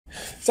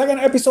Second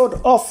episode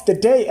of the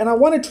day, and I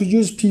wanted to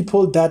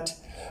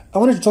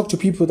talk to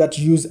people that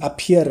use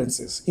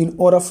appearances in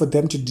order for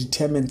them to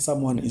determine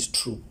someone is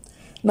true.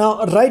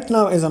 Now, right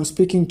now, as I'm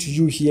speaking to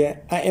you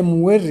here, I am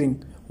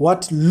wearing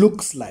what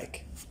looks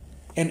like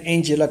an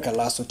Angela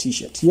Galasso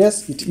t-shirt.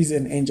 Yes, it is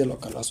an Angela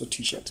Galasso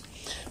t-shirt,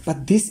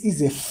 but this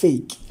is a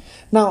fake.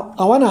 Now,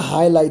 I want to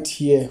highlight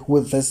here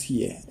with this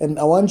here, and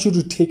I want you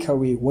to take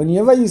away,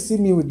 whenever you see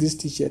me with this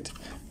t-shirt,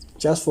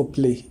 just for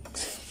play,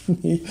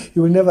 you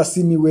will never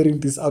see me wearing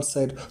this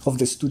outside of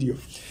the studio.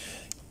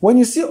 When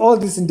you see all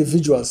these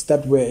individuals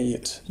that wear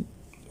it,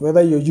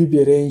 whether you're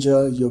UB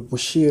Ranger, you're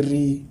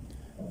Bushiri,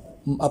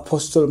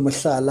 Apostle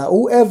Mashala,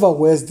 whoever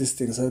wears these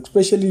things,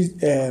 especially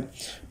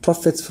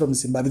prophets from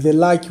Zimbabwe, they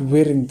like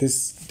wearing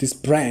this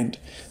brand.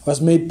 It was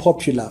made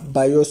popular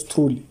by yours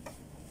truly,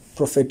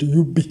 Prophet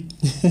UB.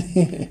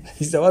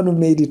 He's the one who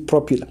made it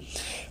popular.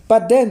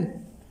 But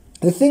then,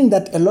 the thing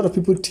that a lot of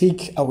people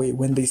take away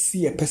when they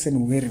see a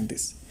person wearing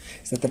this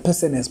is that the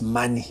person has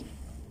money.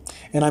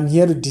 And I'm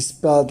here to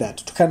dispel that,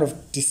 to kind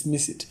of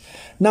dismiss it.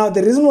 Now,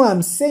 the reason why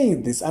I'm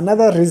saying this,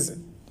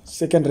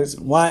 second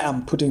reason why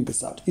I'm putting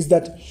this out, is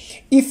that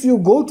if you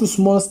go to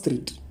Small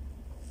Street,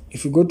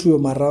 if you go to your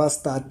Marawa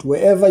Start,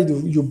 wherever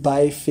you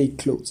buy fake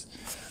clothes,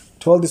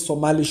 to all the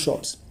Somali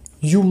shops,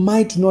 you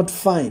might not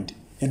find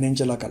an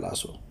Angela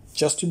Galasso,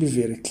 just to be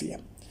very clear.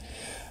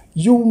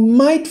 You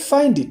might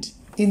find it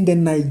in the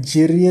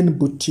Nigerian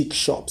boutique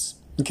shops,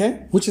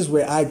 okay? Which is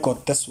where I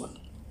got this one.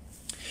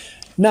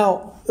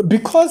 Now,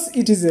 because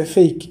it is a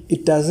fake,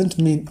 it doesn't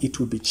mean it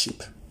will be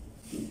cheap.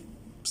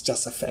 It's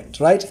just a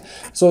fact, right?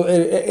 So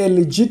a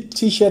legit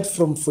t-shirt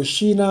from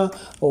Foshina,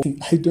 or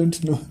I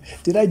don't know,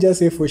 did I just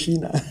say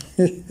Foshina?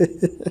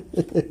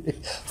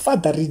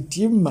 Father,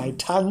 redeem my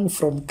tongue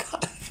from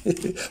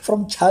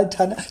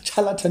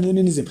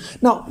charlatanism.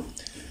 Now,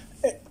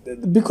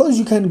 because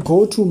you can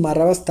go to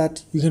Marawa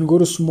Start, you can go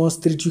to Small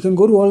Street, you can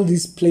go to all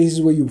these places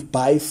where you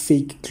buy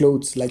fake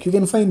clothes. Like you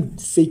can find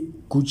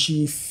fake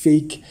Gucci,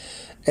 fake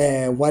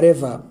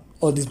whatever,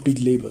 all these big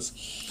labels.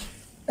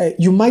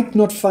 You might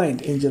not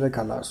find Angela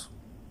Galasso,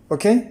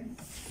 okay?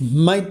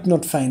 Might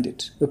not find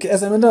it, okay?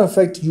 As a matter of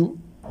fact, I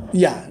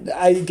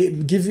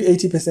give you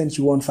 80%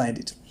 you won't find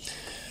it.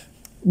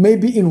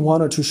 Maybe in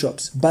one or two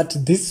shops, but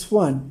this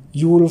one,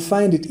 you will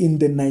find it in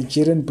the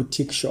Nigerian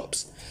boutique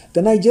shops.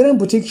 The Nigerian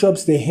boutique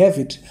shops, they have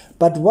it,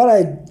 but what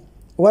I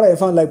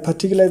found, like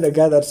particularly the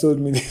guy that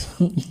sold me this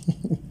one,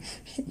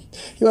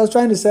 he was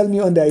trying to sell me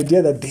on the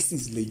idea that this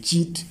is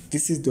legit,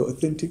 this is the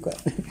authentic one.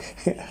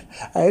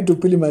 I had to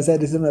pull him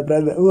aside and say, my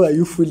brother, who are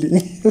you fooling?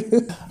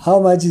 How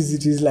much is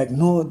it? He's like,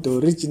 no, the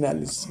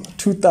original is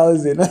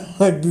 2,000. I'm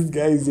like, this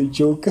guy is a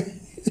joke.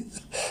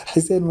 I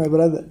said, my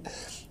brother,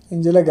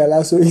 Angela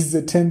Galasso is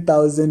a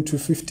 10,000 to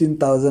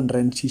 15,000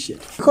 rand t-shirt.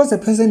 Because a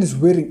person is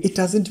wearing, it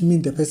doesn't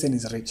mean the person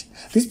is rich.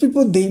 These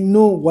people, they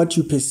know what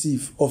you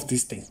perceive of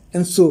these things.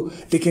 And so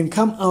they can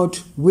come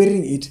out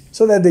wearing it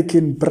so that they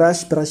can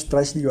brush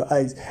your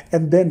eyes.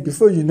 And then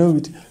before you know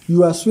it,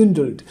 you are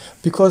swindled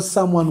because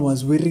someone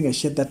was wearing a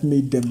shirt that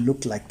made them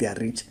look like they are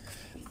rich.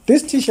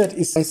 This t-shirt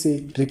is, I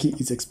say, Ricky,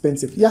 it's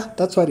expensive. Yeah,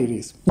 that's what it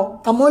is.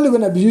 Now, I'm only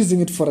going to be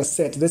using it for a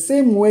set. The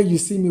same way you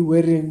see me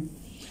wearing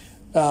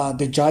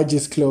the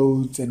judge's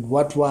clothes and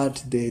what,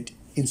 the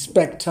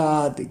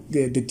inspector,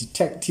 the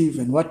detective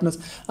and whatnot.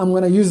 I'm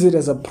going to use it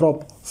as a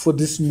prop for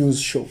this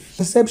news show.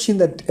 Perception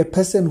that a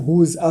person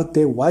who is out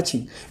there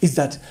watching is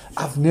that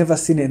I've never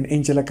seen an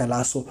Angela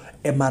Galasso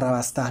at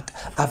Marawa Start.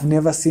 I've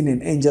never seen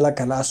an Angela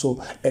Galasso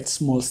at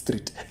Small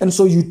Street. And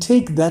so you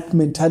take that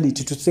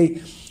mentality to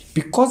say,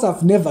 because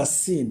I've never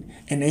seen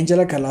an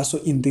Angela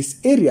Galasso in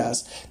these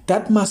areas,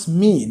 that must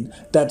mean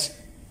that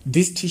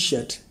this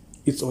t-shirt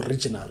is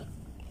original.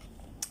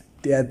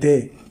 They are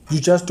there. You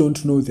just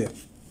don't know them.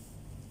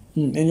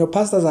 And your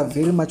pastors are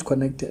very much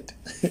connected.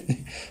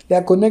 They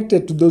are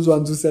connected to those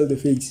ones who sell the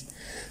fakes.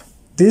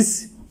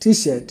 This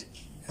t-shirt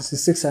is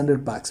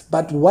 $600.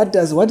 But what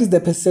is the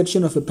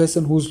perception of a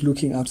person who's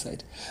looking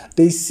outside?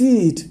 They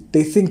see it,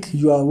 they think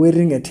you are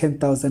wearing a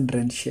 10,000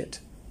 rand shirt.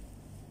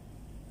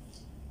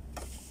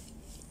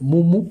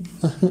 Mumu.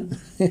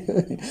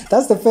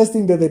 That's the first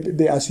thing that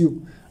they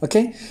assume.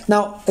 Okay?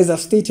 Now, as I've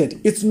stated,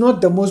 it's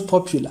not the most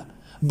popular.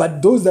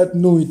 But those that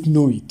know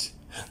it.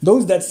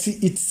 Those that see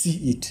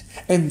it.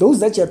 And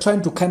those that you're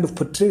trying to kind of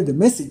portray the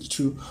message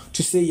to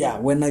say, yeah,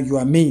 when you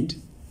are made.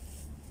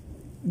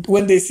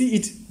 When they see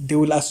it, they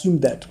will assume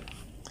that.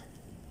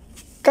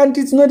 Can't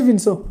it's not even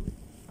so.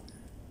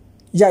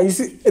 Yeah, you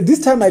see,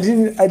 this time I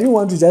didn't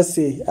want to just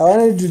say. I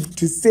wanted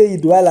to say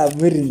it while I'm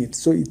wearing it.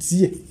 So it's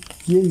here.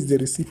 Here is the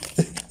receipt.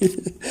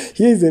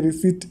 Here is the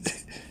receipt.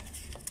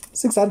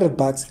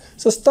 $600.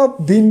 So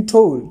stop being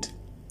told.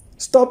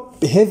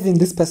 Stop having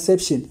this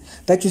perception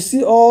that you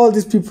see all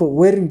these people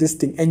wearing this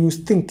thing and you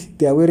think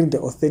they are wearing the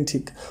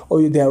authentic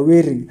or they are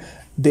wearing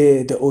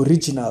the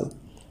original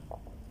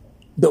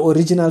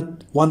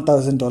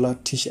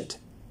 $1,000 t-shirt.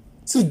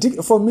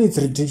 For me, it's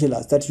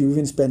ridiculous that you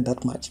even spend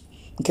that much.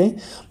 Okay,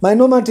 my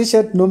normal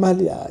t-shirt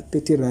normally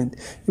 30 rand.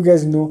 You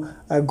guys know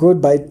I go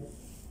buy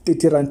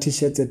 30 rand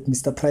t-shirts at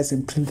Mr. Price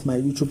and print my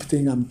YouTube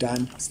thing, I'm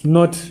done. It's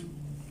not.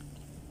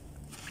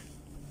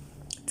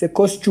 It's a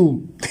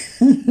costume.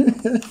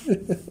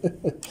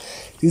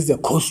 This is a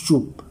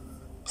costume.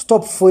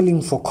 Stop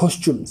falling for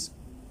costumes.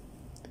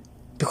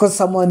 Because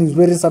someone is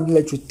wearing something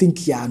like you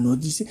think, yeah, no.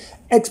 You see,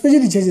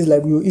 especially churches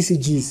like your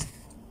ECGs.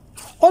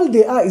 All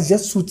they are is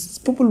just suits.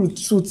 People with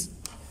suits.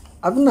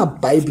 I'm not a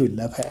Bible.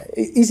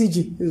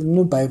 ECG. There's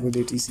no Bible at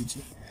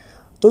ECG.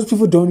 Those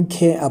people don't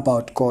care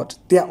about God.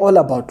 They are all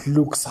about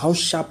looks. How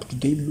sharp do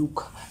they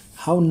look?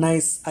 How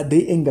nice are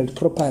they angled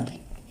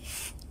properly?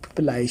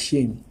 People are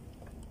ashamed.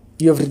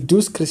 You have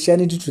reduced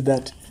Christianity to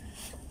that.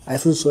 I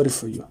feel sorry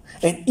for you.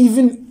 And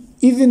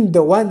even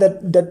the one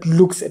that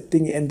looks at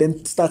things and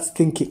then starts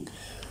thinking,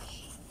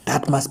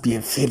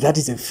 that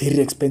is a very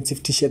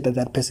expensive t-shirt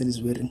that person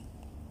is wearing.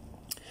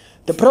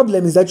 The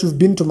problem is that you've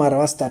been to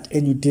Maravastad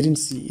and you didn't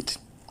see it.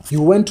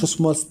 You went to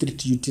small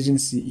street, you didn't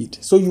see it.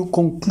 So you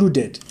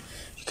concluded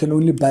you can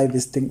only buy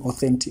this thing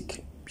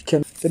authentic.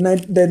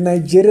 The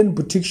Nigerian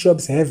boutique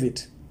shops have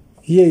it.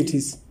 Here it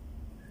is.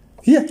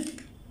 Here.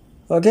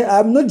 Okay,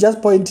 I'm not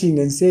just pointing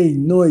and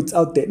saying, no, it's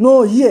out there.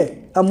 No, here,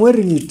 I'm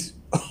wearing it.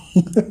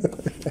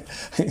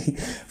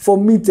 For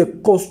me, it's a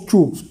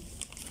costume.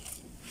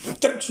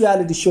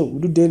 Reality show.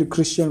 We do daily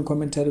Christian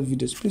commentary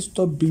videos. Please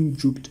stop being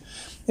duped.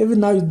 Every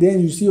now and then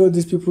you see all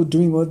these people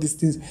doing all these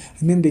things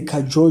and then they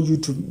cajole you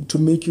to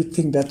make you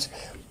think that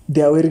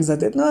they are wearing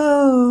something.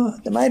 No,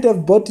 they might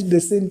have bought it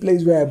the same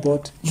place where I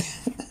bought.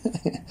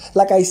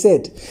 Like I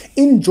said,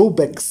 in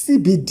Joburg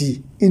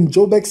CBD,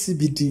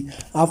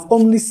 I've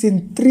only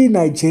seen 3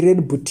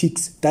 Nigerian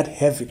boutiques that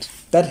have it,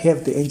 that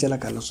have the Angela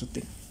Galoso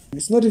thing.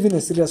 It's not even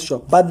a serious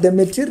shop, but the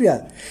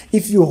material,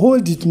 if you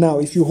hold it now,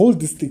 if you hold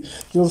this thing,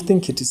 you'll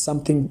think it is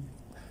something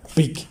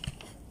big.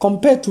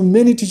 Compared to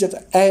many t-shirts,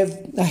 I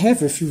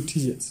have a few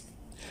t-shirts,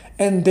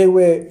 and they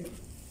were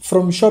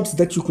from shops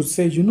that you could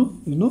say, you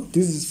know,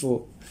 this is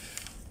for,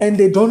 and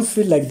they don't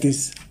feel like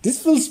this.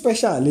 This feels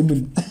special,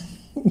 Lemon.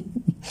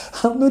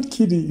 I'm not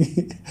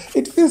kidding.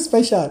 It feels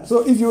special.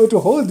 So if you were to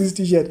hold this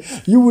t-shirt,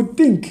 you would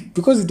think,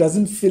 because it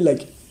doesn't feel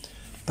like,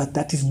 but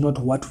that is not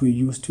what we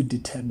use to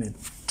determine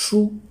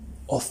true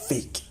or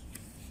fake.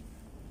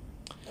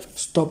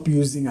 Stop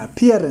using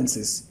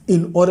appearances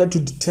in order to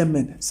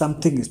determine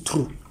something is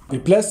true.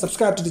 Please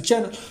subscribe to the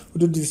channel. We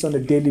do this on a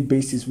daily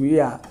basis.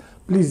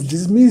 Please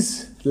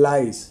dismiss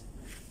lies.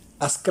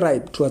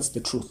 Ascribe towards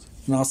the truth.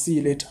 And I'll see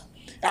you later.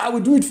 I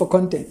will do it for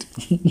content.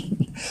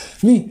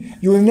 Me,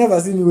 you will never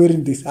see me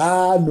wearing this.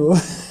 No.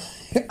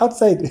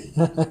 Outside.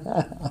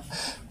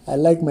 I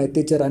like my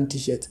 30 rand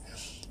t-shirt.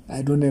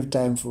 I don't have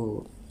time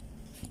for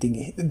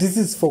thingy. This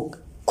is for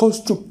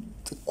costume.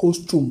 It's a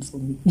costume for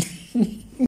me.